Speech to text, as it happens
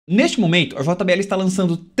Neste momento, a JBL está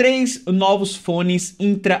lançando 3 novos fones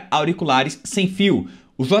intra-auriculares sem fio.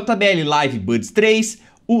 O JBL Live Buds 3,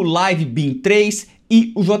 o Live Beam 3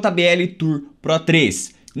 e o JBL Tour Pro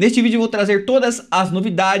 3. Neste vídeo eu vou trazer todas as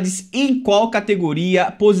novidades e em qual categoria,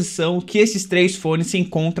 posição que esses 3 fones se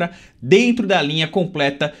encontram dentro da linha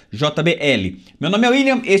completa JBL. Meu nome é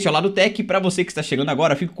William, este é o Lado Tech e para você que está chegando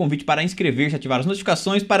agora, fica o convite para inscrever-se e ativar as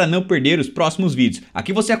notificações para não perder os próximos vídeos.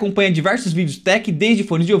 Aqui você acompanha diversos vídeos tech, desde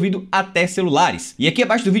fones de ouvido até celulares. E aqui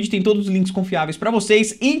abaixo do vídeo tem todos os links confiáveis para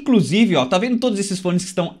vocês, inclusive, ó, tá vendo todos esses fones que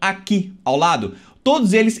estão aqui ao lado?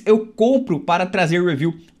 Todos eles eu compro para trazer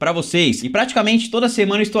review para vocês. E praticamente toda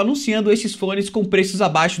semana eu estou anunciando esses fones com preços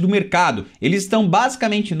abaixo do mercado. Eles estão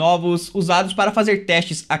basicamente novos, usados para fazer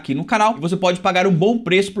testes aqui no canal. E você pode pagar um bom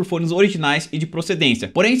preço por fones originais e de procedência.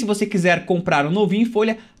 Porém, se você quiser comprar um novinho em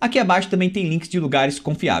folha, aqui abaixo também tem links de lugares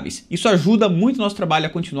confiáveis. Isso ajuda muito o nosso trabalho a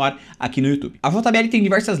continuar aqui no YouTube. A JBL tem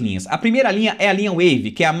diversas linhas. A primeira linha é a linha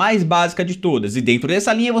Wave, que é a mais básica de todas. E dentro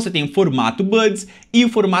dessa linha você tem o formato Buds e o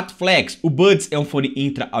formato Flex. O Buds é um fone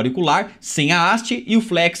intra-auricular sem a haste e o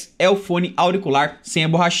Flex é o fone auricular sem a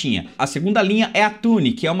borrachinha. A segunda linha é a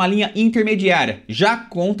Tune, que é uma linha intermediária, já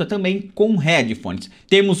conta também com headphones.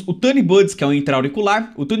 Temos o Tune Buds, que é um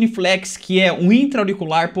intra-auricular, o Tune Flex, que é um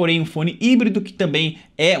intra-auricular, porém um fone híbrido, que também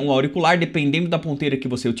é um auricular, dependendo da ponteira que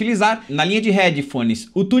você utilizar. Na linha de headphones,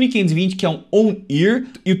 o Tune 520, que é um on-ear,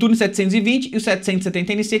 e o Tune 720 e o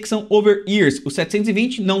 770NC, que são over-ears. O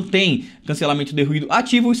 720 não tem cancelamento de ruído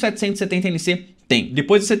ativo, e o 770NC tem.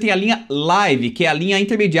 Depois você tem a linha Live, que é a linha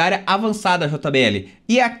intermediária avançada JBL.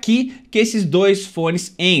 E é aqui que esses 2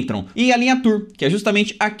 fones entram. E a linha Tour, que é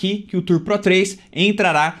justamente aqui que o Tour Pro 3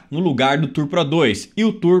 entrará no lugar do Tour Pro 2. E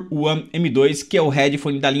o Tour One M2, que é o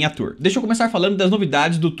headphone da linha Tour. Deixa eu começar falando das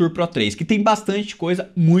novidades do Tour Pro 3, que tem bastante coisa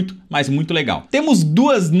muito, mas muito legal. Temos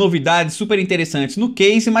 2 novidades super interessantes no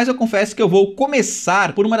case, mas eu confesso que eu vou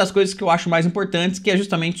começar por uma das coisas que eu acho mais importantes, que é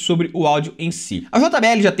justamente sobre o áudio em si. A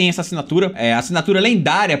JBL já tem essa assinatura, a assinatura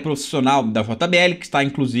lendária profissional da JBL, que está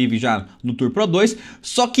inclusive já no Tour Pro 2,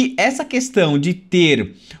 só que essa questão de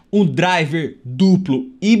ter um driver duplo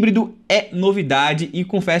híbrido é novidade e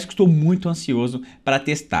confesso que estou muito ansioso para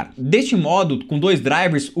testar. Deste modo, com 2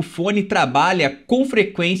 drivers, o fone trabalha com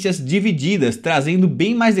frequências divididas, trazendo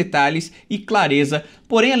bem mais detalhes e clareza.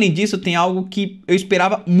 Porém, além disso, tem algo que eu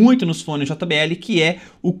esperava muito nos fones JBL, que é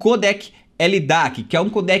o codec LDAC, que é um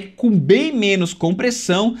codec com bem menos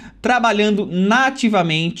compressão, trabalhando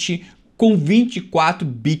nativamente com 24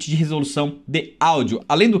 bits de resolução de áudio.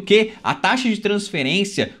 Além do que, a taxa de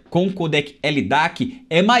transferência com o codec LDAC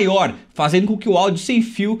é maior, fazendo com que o áudio sem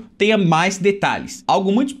fio tenha mais detalhes.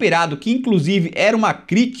 Algo muito esperado, que inclusive era uma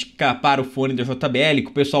crítica para o fone da JBL, que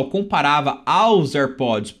o pessoal comparava aos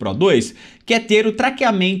AirPods Pro 2, que é ter o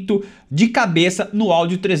traqueamento de cabeça no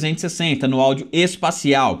áudio 360, no áudio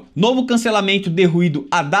espacial. Novo cancelamento de ruído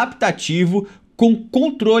adaptativo com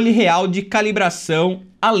controle real de calibração,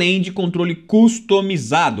 além de controle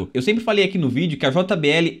customizado. Eu sempre falei aqui no vídeo que a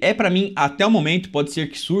JBL é, para mim, até o momento, pode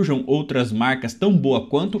ser que surjam outras marcas tão boas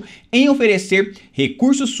quanto, em oferecer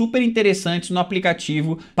recursos super interessantes no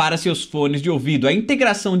aplicativo para seus fones de ouvido. A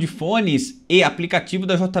integração de fones e aplicativo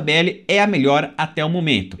da JBL é a melhor até o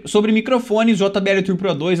momento. Sobre microfones, JBL Tour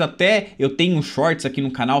Pro 2, até eu tenho um shorts aqui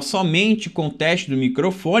no canal somente com o teste do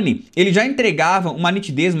microfone, ele já entregava uma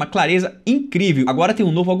nitidez, uma clareza incrível. Agora tem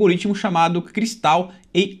um novo algoritmo chamado Crystal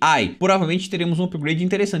AI. Provavelmente teremos um upgrade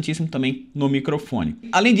interessantíssimo também no microfone.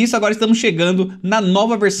 Além disso, agora estamos chegando na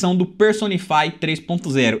nova versão do Personify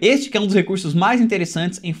 3.0. Este que é um dos recursos mais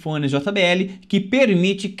interessantes em fones JBL, que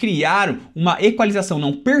permite criar uma equalização,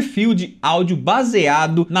 não, perfil de áudio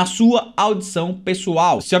baseado na sua audição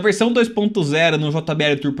pessoal. Se a versão 2.0 no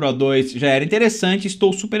JBL Tour Pro 2 já era interessante,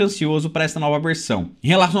 estou super ansioso para essa nova versão. Em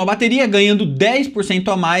relação à bateria, ganhando 10%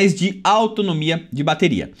 a mais de autonomia de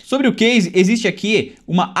bateria. Sobre o case, existe aqui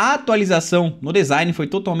uma atualização no design, foi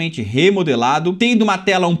totalmente remodelado, tendo uma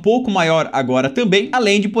tela um pouco maior agora também,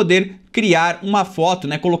 além de poder criar uma foto,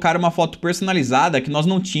 né, colocar uma foto personalizada que nós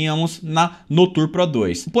não tínhamos no Tour Pro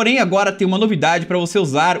 2. Porém, agora tem uma novidade para você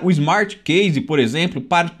usar o Smart Case, por exemplo,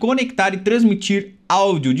 para conectar e transmitir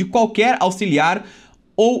áudio de qualquer auxiliar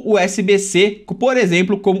ou USB-C, por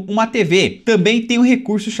exemplo, como uma TV. Também tem um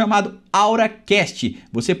recurso chamado AuraCast.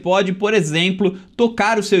 Você pode, por exemplo,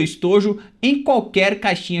 tocar o seu estojo em qualquer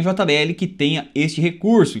caixinha JBL que tenha este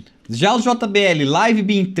recurso. Já os JBL Live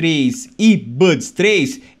Beam 3 e Buds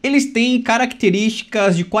 3, eles têm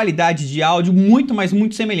características de qualidade de áudio muito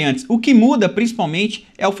semelhantes. O que muda principalmente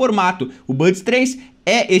é o formato. O Buds 3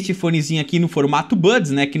 é este fonezinho aqui no formato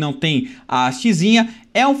Buds, né, que não tem a hastezinha.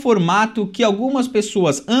 É um formato que algumas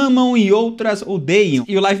pessoas amam e outras odeiam.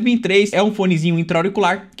 E o Live Beam 3 é um fonezinho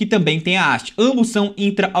intra-auricular que também tem a haste. Ambos são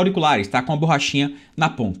intra-auriculares, tá? Com a borrachinha na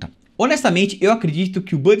ponta. Honestamente, eu acredito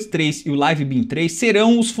que o Buds 3 e o Live Beam 3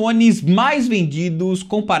 serão os fones mais vendidos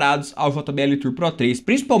comparados ao JBL Tour Pro 3,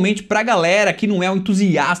 principalmente pra galera que não é um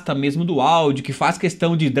entusiasta mesmo do áudio, que faz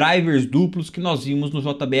questão de drivers duplos que nós vimos no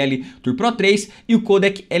JBL Tour Pro 3 e o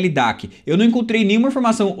codec LDAC. Eu não encontrei nenhuma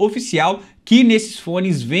informação oficial que nesses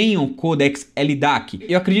fones venham codecs LDAC.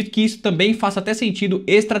 Eu acredito que isso também faça até sentido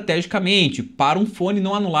estrategicamente, para um fone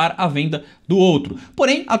não anular a venda do outro.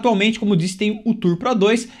 Porém, atualmente, como disse, tem o Tour Pro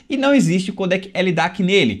 2 e não existe codec LDAC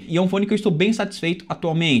nele. E é um fone que eu estou bem satisfeito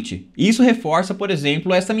atualmente. E isso reforça, por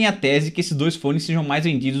exemplo, essa minha tese que esses dois fones sejam mais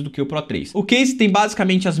vendidos do que o Pro 3. O case tem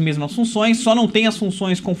basicamente as mesmas funções, só não tem as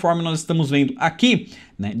funções conforme nós estamos vendo aqui,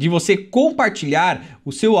 né, de você compartilhar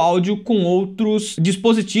o seu áudio com outros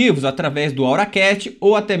dispositivos através do AuraCast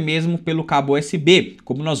ou até mesmo pelo cabo USB,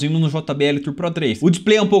 como nós vimos no JBL Tour Pro 3. O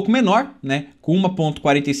display é um pouco menor, né, com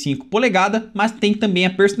 1.45 polegada, mas tem também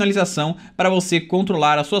a personalização para você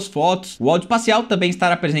controlar as suas fotos. O áudio espacial também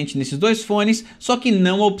estará presente nesses dois fones, só que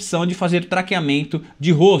não a opção de fazer traqueamento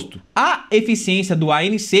de rosto. A eficiência do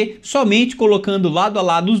ANC somente colocando lado a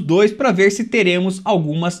lado os dois para ver se teremos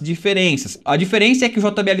algumas diferenças. A diferença é que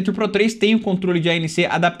o JBL Tour Pro 3 tem o controle de ANC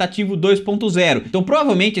adaptativo 2.0, então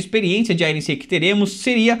provavelmente a experiência de ANC que teremos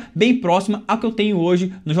seria bem próxima à que eu tenho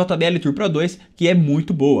hoje no JBL Tour Pro 2, que é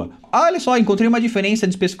muito boa. Olha só, encontrei uma diferença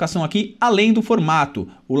de especificação aqui além do formato.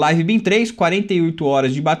 O Live Beam 3, 48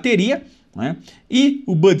 horas de bateria, né? E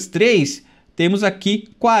o Buds 3 temos aqui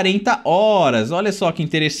 40 horas, olha só que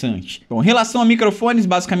interessante. Bom, em relação a microfones,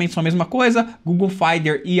 basicamente são a mesma coisa, Google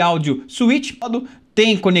Finder e Audio Switch,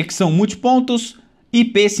 tem conexão multipontos,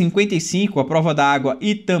 IP55, a prova da água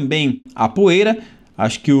e também a poeira.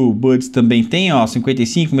 Acho que o Buds também tem, ó,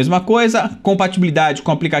 55, mesma coisa. Compatibilidade com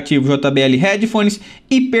o aplicativo JBL Headphones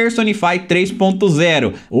e Personify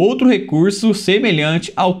 3.0, outro recurso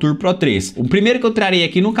semelhante ao Tour Pro 3. O primeiro que eu trarei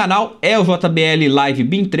aqui no canal é o JBL Live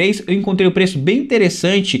Beam 3. Eu encontrei um preço bem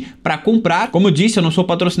interessante para comprar. Como eu disse, eu não sou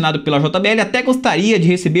patrocinado pela JBL, até gostaria de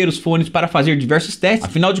receber os fones para fazer diversos testes.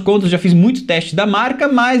 Afinal de contas, já fiz muito teste da marca,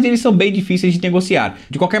 mas eles são bem difíceis de negociar.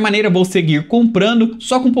 De qualquer maneira, vou seguir comprando,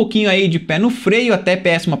 só com um pouquinho aí de pé no freio, até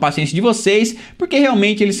peço uma paciência de vocês, porque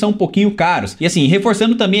realmente eles são um pouquinho caros. E assim,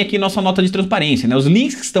 reforçando também aqui nossa nota de transparência, né? Os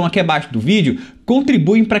links que estão aqui abaixo do vídeo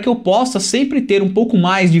contribuem para que eu possa sempre ter um pouco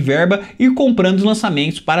mais de verba e ir comprando os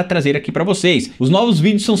lançamentos para trazer aqui para vocês. Os novos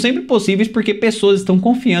vídeos são sempre possíveis porque pessoas estão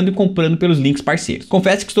confiando e comprando pelos links parceiros.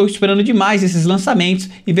 Confesso que estou esperando demais esses lançamentos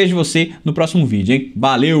e vejo você no próximo vídeo, hein?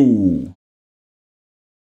 Valeu!